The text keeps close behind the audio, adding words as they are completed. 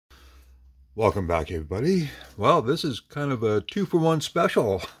Welcome back, everybody. Well, this is kind of a 2-for-1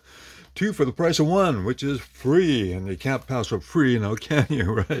 special. Two for the price of one, which is free. And you can't pass up free now, can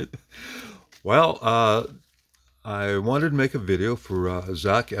you, right? Well, I wanted to make a video for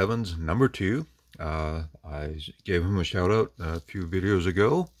Zach Evans, number 2. I gave him a shout out a few videos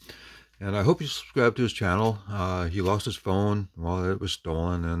ago. And I hope you subscribe to his channel. He lost his phone while it was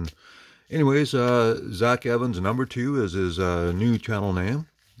stolen. And anyways, Zach Evans, number 2 is his new channel name.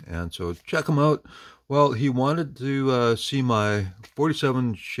 And so check him out. Well, he wanted to see my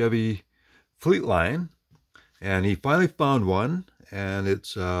 47 Chevy Fleetline, and he finally found one, and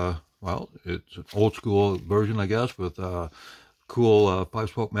it's well, it's an old school version, I guess, with cool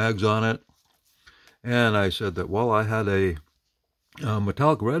 5-spoke mags on it. And I said that, well, I had a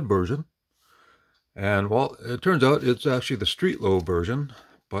metallic red version, and well, it turns out it's actually the street low version.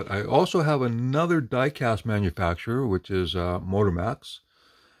 But I also have another die-cast manufacturer, which is Motormax.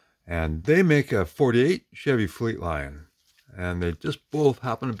 And they make a 48 Chevy Fleetline, and they just both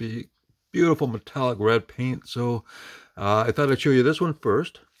happen to be beautiful metallic red paint. So I thought I'd show you this one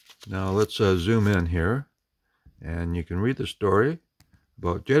first. Now let's zoom in here, and you can read the story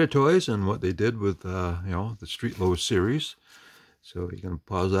about Jetta Toys and what they did with the Street Low series. So you can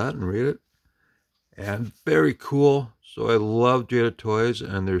pause that and read it. And very cool. So I love Jetta Toys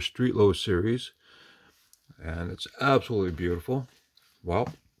and their Street Low series, and it's absolutely beautiful.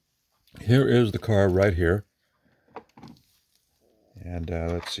 Well, here is the car right here. And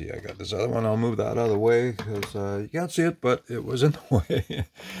let's see, I got this other one. I'll move that out of the way because you can't see it, but it was in the way.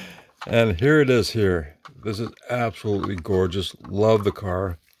 And here it is here. This is absolutely gorgeous. Love the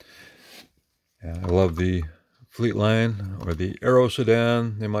car. And I love the Fleetline, or the Aero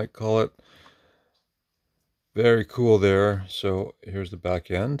sedan, they might call it. Very cool there. So here's the back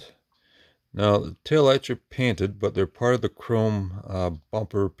end. Now, the taillights are painted, but they're part of the chrome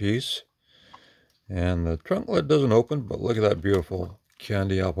bumper piece. And the trunk lid doesn't open, but look at that beautiful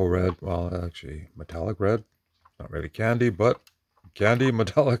candy apple red. Well, actually, metallic red. Not really candy, but candy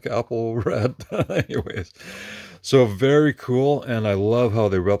metallic apple red. Anyways, so very cool. And I love how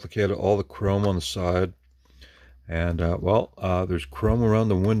they replicated all the chrome on the side. And, there's chrome around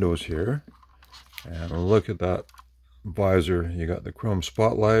the windows here. And look at that visor. You got the chrome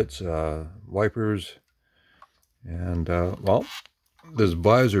spotlights, wipers, and this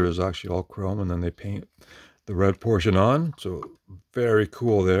visor is actually all chrome, and then they paint the red portion on. So very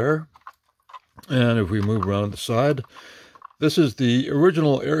cool there. And if we move around to the side, this is the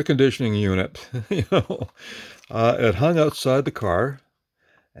original air conditioning unit. It hung outside the car,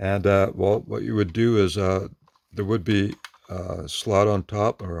 and what you would do is there would be a slot on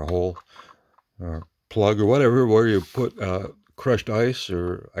top, or a hole, or plug or whatever, where you put crushed ice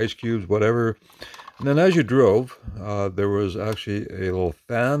or ice cubes, whatever. And then as you drove, there was actually a little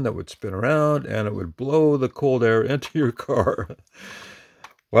fan that would spin around, and it would blow the cold air into your car.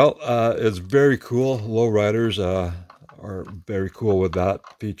 Well, it's very cool. Lowriders are very cool with that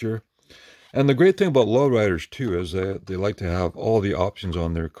feature. And the great thing about lowriders too is that they like to have all the options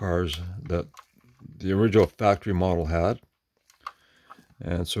on their cars that the original factory model had.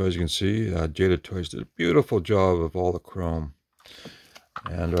 And so as you can see, Jetta Toys did a beautiful job of all the chrome.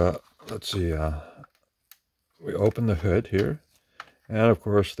 And let's see, we open the hood here. And of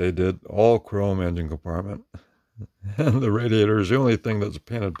course they did all chrome engine compartment. And the radiator is the only thing that's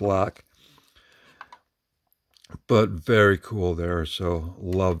painted black. But very cool there, so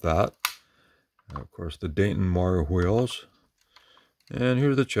love that. And of course the Dayton Mario wheels. And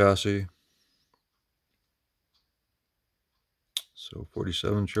here's the chassis. So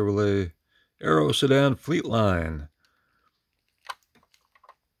 47 Chevrolet Aero sedan Fleetline.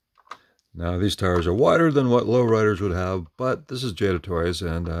 Now these tires are wider than what lowriders would have, but this is Jetta Toys,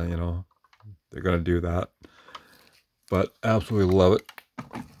 and they're going to do that. But absolutely love it.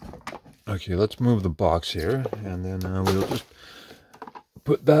 Okay, let's move the box here, and then we'll just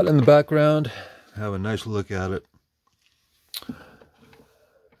put that in the background, have a nice look at it.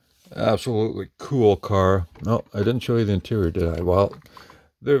 Absolutely cool car. No, I didn't show you the interior, did I? Well,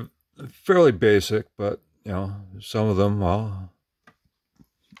 they're fairly basic, but some of them, well,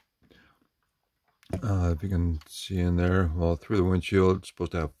 if you can see in there, well, through the windshield, it's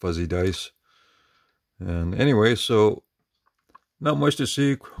supposed to have fuzzy dice. And anyway, so not much to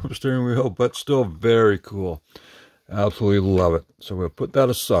see, chrome steering wheel, but still very cool. Absolutely love it. So we'll put that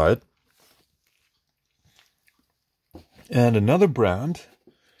aside. And another brand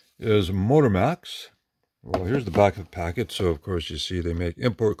is Motormax. Well, here's the back of the packet. So of course you see they make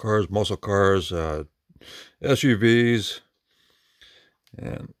import cars, muscle cars, SUVs,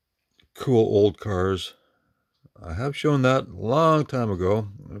 and cool old cars. I have shown that a long time ago.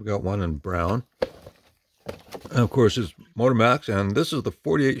 I've got one in brown. And of course, it's Motor Max, and this is the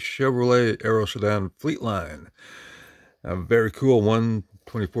 48 Chevrolet Aero Sedan Fleetline. A very cool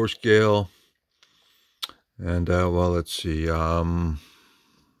 1/24 scale. And, well, let's see. I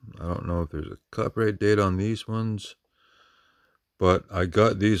don't know if there's a copyright date on these ones, but I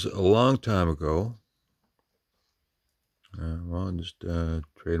got these a long time ago. Well, just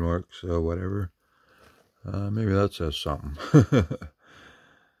trademarks, whatever. Maybe that says something.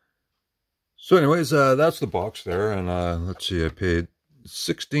 So anyways, that's the box there, and let's see, I paid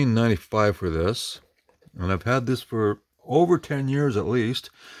 $16.95 for this, and I've had this for over 10 years at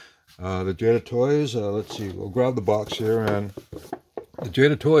least. The Jada Toys, let's see, we'll grab the box here, and the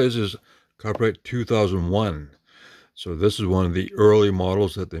Jada Toys is copyright 2001. So this is one of the early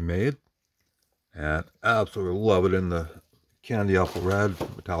models that they made, and absolutely love it in the candy apple red,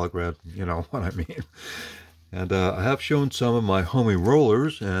 metallic red, you know what I mean. And I have shown some of my homie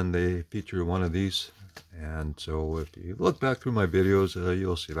rollers, and they feature one of these. And so if you look back through my videos,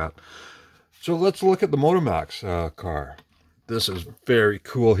 you'll see that. So let's look at the Motor Max car. This is very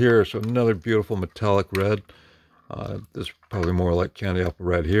cool here. So another beautiful metallic red. This is probably more like candy apple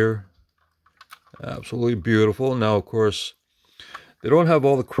red here. Absolutely beautiful. Now, of course, they don't have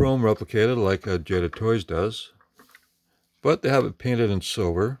all the chrome replicated like Jada Toys does, but they have it painted in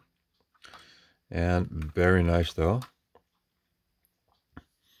silver. And very nice though.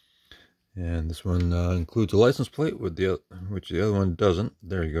 And this one includes a license plate with which the other one doesn't.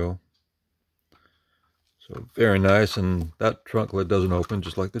 There you go. So very nice, and that trunk lid doesn't open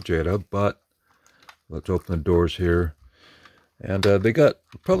just like the Jada, but let's open the doors here. And they got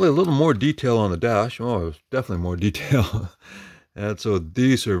probably a little more detail on the dash. Oh, it's definitely more detail. And so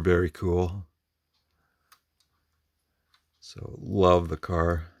these are very cool. So love the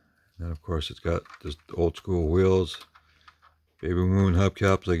car. And of course, it's got just old school wheels, baby moon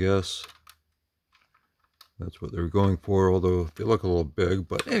hubcaps, I guess. That's what they're going for, although they look a little big.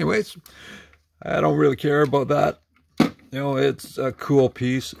 But anyways, I don't really care about that. You know, it's a cool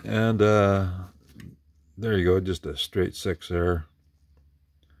piece. And there you go, just a straight 6 there.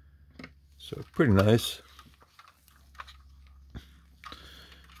 So pretty nice.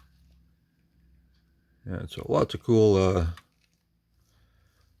 And so lots of cool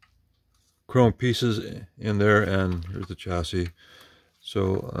chrome pieces in there, and here's the chassis.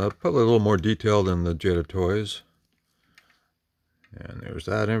 So probably a little more detailed than the Jada Toys. And there's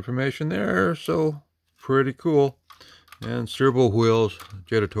that information there, so pretty cool. And steerable wheels.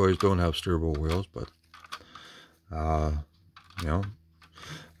 Jada Toys don't have steerable wheels, but you know,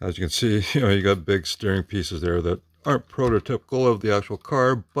 as you can see, you know, you got big steering pieces there that aren't prototypical of the actual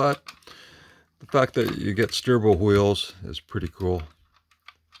car, but the fact that you get steerable wheels is pretty cool.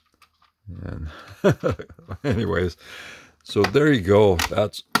 And anyways, so there you go.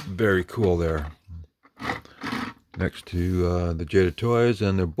 That's very cool there. Next to the Jada Toys,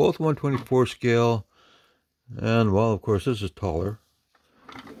 and they're both 1/24 scale. And well, of course, this is taller.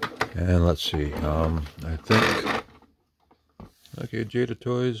 And let's see, I think, okay, Jada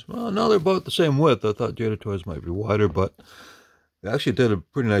Toys, well, no, they're about the same width. I thought Jada Toys might be wider, but they actually did a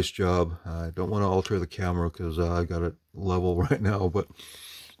pretty nice job. I don't want to alter the camera because I got it level right now, but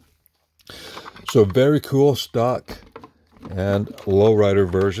so very cool stock and lowrider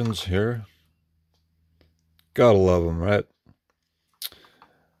versions here. Gotta love them, right?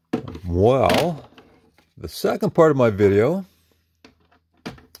 Well, the second part of my video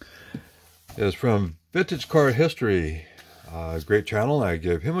is from Vintage Car History. Great channel. I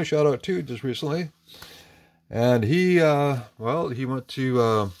gave him a shout out too just recently. And he, well, he went to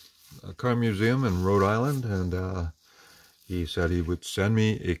a car museum in Rhode Island, and he said he would send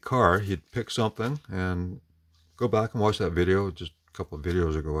me a car. He'd pick something, and go back and watch that video just a couple of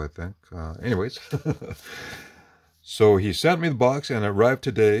videos ago, I think. Anyways, so he sent me the box, and it arrived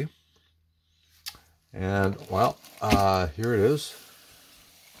today. And, well, here it is.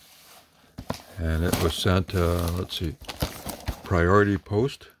 And it was sent, let's see, priority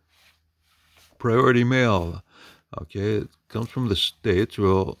post. Priority mail. Okay, it comes from the States,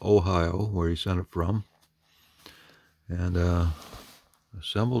 well, Ohio, where he sent it from. And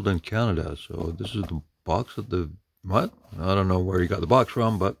assembled in Canada. So this is the box of the, what? I don't know where he got the box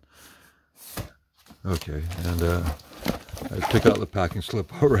from, but okay. And I took out the packing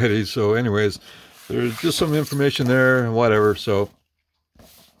slip already. So anyways, there's just some information there and whatever. So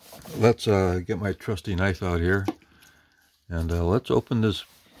let's get my trusty knife out here, and let's open this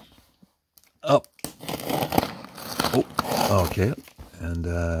up. Oh, okay. And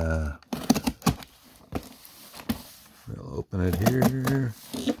we'll open it here.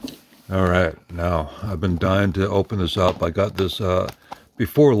 All right, now I've been dying to open this up. I got this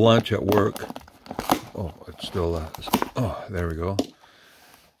before lunch at work. Oh, it's still, oh, there we go.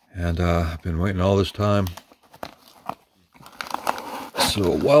 And I've been waiting all this time.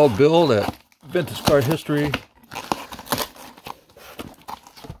 So, Wild Bill at Vintage Car History.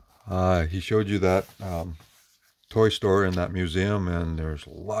 He showed you that toy store in that museum, and there's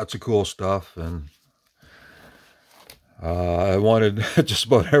lots of cool stuff. And I wanted just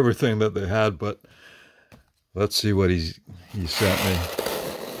about everything that they had, but let's see what he sent me.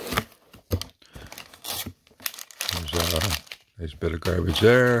 There's a bit of garbage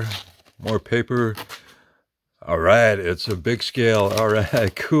there. More paper. All right, it's a big scale. All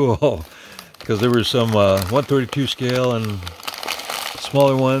right, cool. Because there was some 132 scale and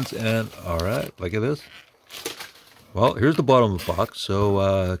smaller ones. And all right, look at this. Well, here's the bottom of the box.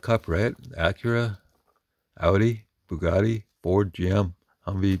 So copyright, Acura, Audi, Bugatti, Ford, GM,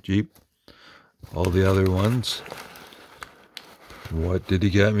 Humvee, Jeep, all the other ones. What did he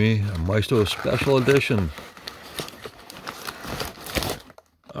get me? A Maestro Special Edition.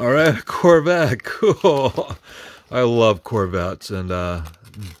 All right, Corvette, cool. I love Corvettes, and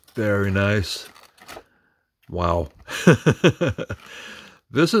very nice. Wow.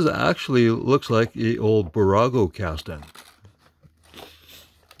 This is actually looks like the old Burago casting,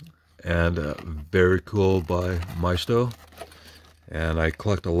 and very cool by Maestro. And I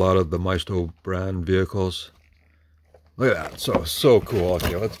collect a lot of the Maestro brand vehicles. Look at that, so cool.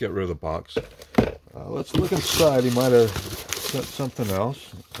 Okay, let's get rid of the box. Let's look inside. He might have sent something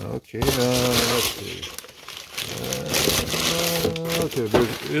else. Okay, let's see. Okay, there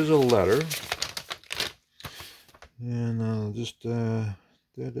is a letter, and I'll just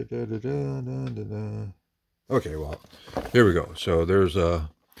okay, well, here we go. So there's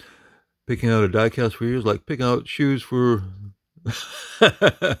picking out a diecast for years, like picking out shoes for.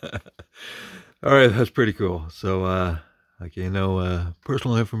 All right, that's pretty cool. So okay, no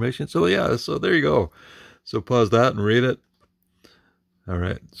personal information. So yeah, so there you go. So pause that and read it. All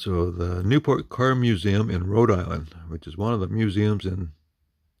right, so the Newport Car Museum in Rhode Island, which is one of the museums in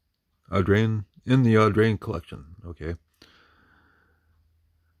Audrain, in the Audrain collection. Okay,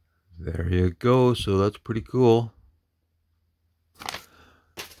 there you go. So that's pretty cool.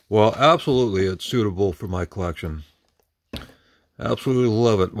 Well, absolutely, it's suitable for my collection. Absolutely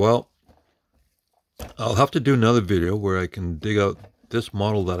love it. Well, I'll have to do another video where I can dig out this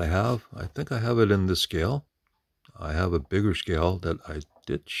model that I have. I think I have it in this scale. I have a bigger scale that I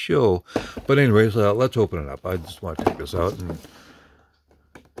did show. But anyways, let's open it up. I just want to take this out and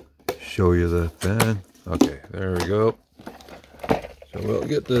show you the thing. Okay, there we go. So we'll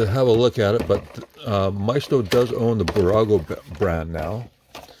get to have a look at it. But Maestro does own the Burago brand now.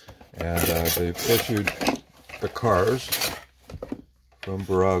 And they've issued the cars from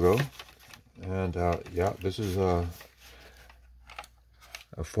Burago. And yeah, this is a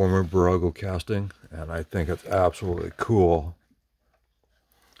former Burago casting, and I think it's absolutely cool.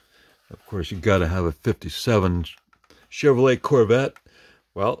 Of course, you got to have a 57 Chevrolet Corvette.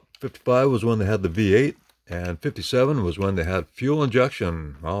 Well, 55 was when they had the V8, and 57 was when they had fuel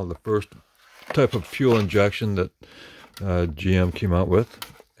injection. Well, the first type of fuel injection that GM came out with.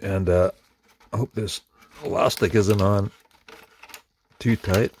 And I hope this elastic isn't on too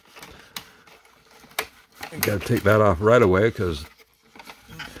tight. You got to take that off right away, because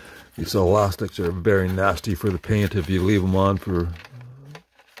these elastics are very nasty for the paint if you leave them on for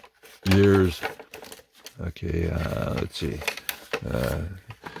years. Okay, let's see.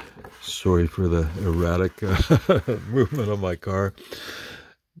 Sorry for the erratic movement of my car.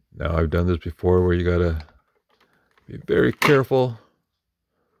 Now, I've done this before where you got to be very careful.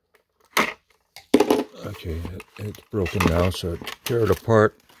 Okay, it's broken now, so tear it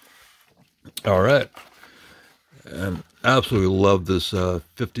apart. All right. And absolutely love this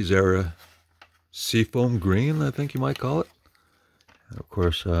 50s era seafoam green, I think you might call it. And of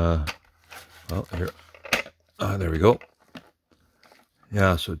course, well, here, there we go.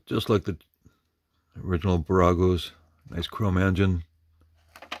 Yeah, so just like the original Buragos, nice chrome engine.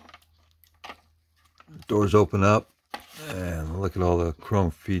 Doors open up, and look at all the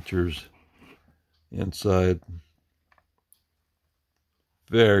chrome features inside.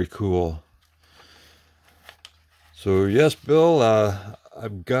 Very cool. So yes, Bill,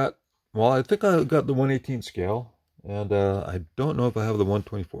 I've got, well, I think I got the 1/18 scale, and I don't know if I have the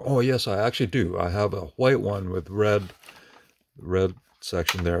 1/24. Oh yes, I actually do. I have a white one with red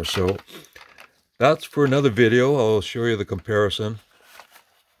section there. So that's for another video. I'll show you the comparison,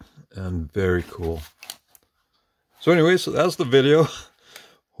 and very cool. So anyway, so that's the video.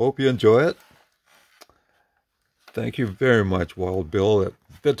 Hope you enjoy it. Thank you very much, Wild Bill at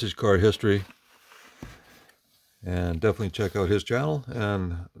Vintage Car History. And definitely check out his channel.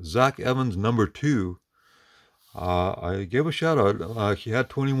 And Zach Evans #2. I gave a shout out. He had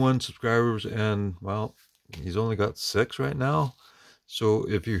 21 subscribers, and well, he's only got 6 right now. So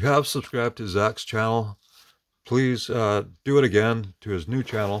if you have subscribed to Zach's channel, please do it again to his new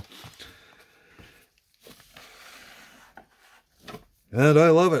channel. And I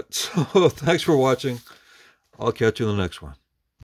love it. So thanks for watching. I'll catch you in the next one.